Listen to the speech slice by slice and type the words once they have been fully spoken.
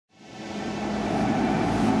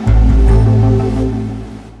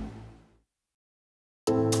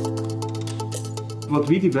What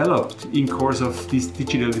we developed in course of this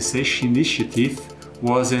digitalization initiative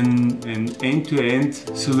was an end-to-end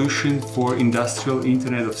solution for industrial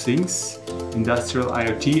Internet of Things, industrial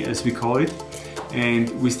IoT as we call it. And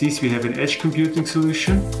with this we have an edge computing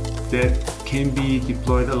solution that can be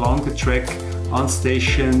deployed along the track, on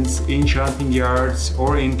stations, in shunting yards,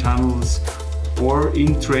 or in tunnels, or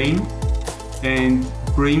in train, and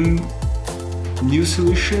bring new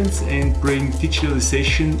solutions and bring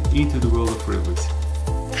digitalization into the world of railways.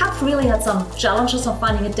 Kapsch really had some challenges on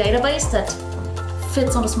finding a database that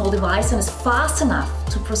fits on a small device and is fast enough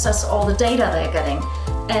to process all the data they're getting,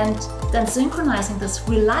 and then synchronizing this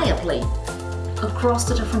reliably across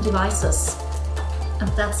the different devices. And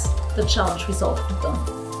that's the challenge we solved with them.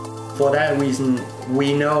 For that reason,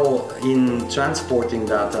 we know in transporting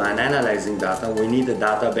data and analyzing data, we need a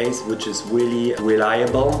database which is really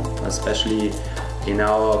reliable, especially in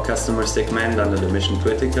our customer segment under the mission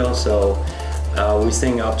critical. So we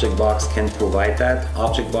think ObjectBox can provide that.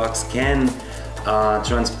 ObjectBox can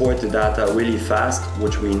transport the data really fast,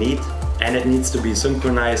 which we need, and it needs to be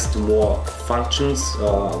synchronized to more functions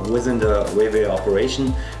within the railway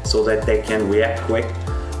operation so that they can react quick,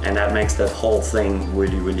 and that makes that whole thing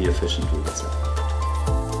really, really efficient with itself.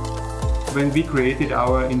 When we created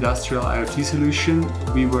our industrial IoT solution,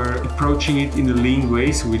 we were approaching it in a lean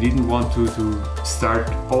way, so we didn't want to start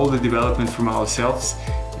all the development from ourselves.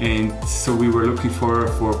 And so we were looking for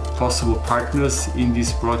possible partners in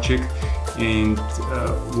this project, and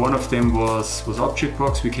one of them was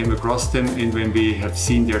ObjectBox. We came across them, and when we have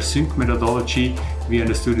seen their sync methodology, we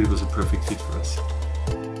understood it was a perfect fit for us.